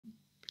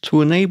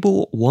To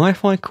enable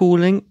Wi-Fi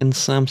calling in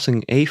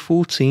Samsung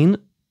A14,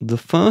 the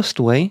first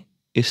way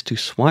is to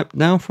swipe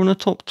down from the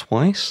top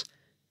twice,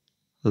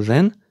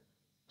 then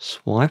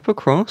swipe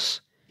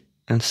across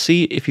and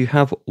see if you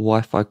have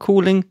Wi-Fi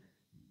calling,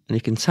 and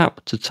you can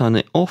tap to turn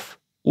it off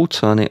or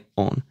turn it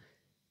on.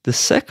 The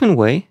second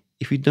way,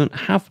 if you don't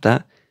have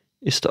that,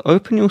 is to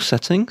open your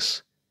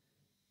settings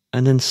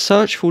and then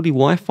search for the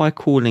Wi-Fi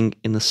calling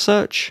in the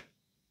search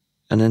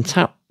and then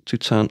tap to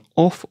turn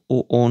off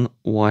or on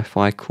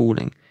Wi-Fi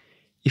calling.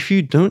 If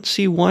you don't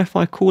see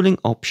Wi-Fi calling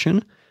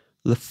option,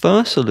 the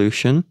first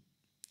solution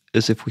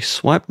is if we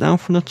swipe down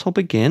from the top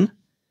again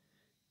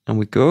and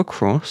we go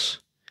across.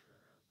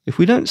 If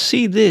we don't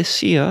see this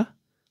here,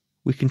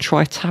 we can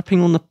try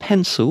tapping on the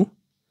pencil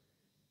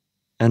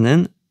and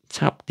then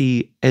tap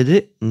the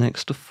edit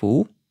next to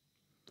full.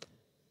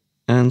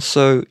 And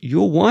so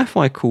your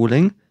Wi-Fi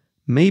calling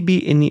may be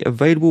in the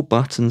available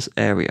buttons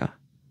area.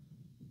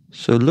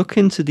 So look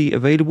into the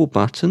available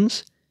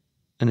buttons,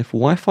 and if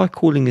Wi-Fi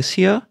calling is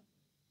here,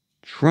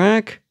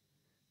 drag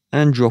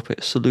and drop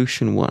it,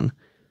 solution 1.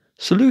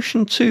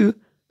 Solution 2,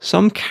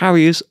 some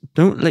carriers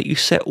don't let you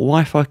set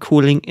Wi-Fi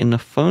calling in the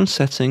phone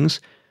settings,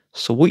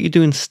 so what you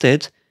do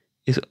instead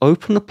is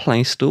open the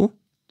Play Store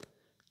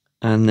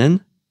and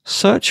then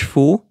search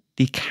for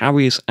the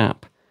carrier's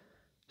app.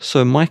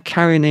 So my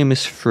carrier name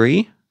is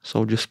free, so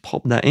I'll just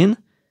pop that in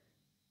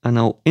and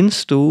I'll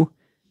install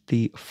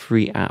the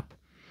free app.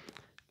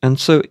 And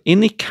so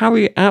in the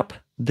carrier app,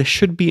 there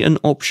should be an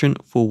option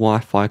for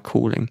Wi-Fi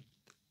calling.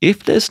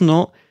 If there's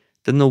not,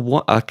 then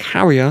a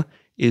carrier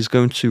is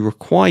going to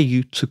require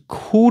you to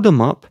call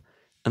them up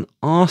and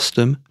ask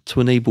them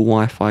to enable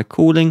Wi-Fi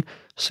calling.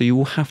 So you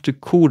will have to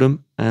call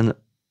them and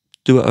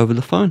do it over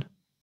the phone.